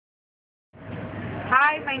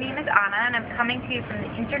Hi, my name is Anna, and I'm coming to you from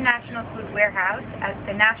the International Food Warehouse at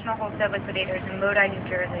the National Wholesale Liquidators in Lodi, New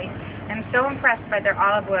Jersey. I'm so impressed by their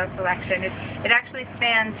olive oil selection. It actually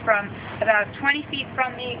spans from about 20 feet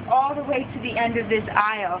from me all the way to the end of this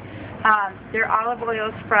aisle. Their olive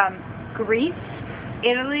oils from Greece,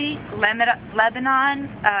 Italy, Lebanon,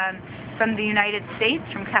 from the United States,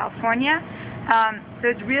 from California. So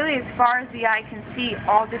it's really, as far as the eye can see,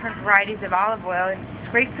 all different varieties of olive oil, and it's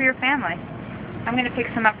great for your family. I'm going to pick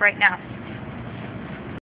some up right now.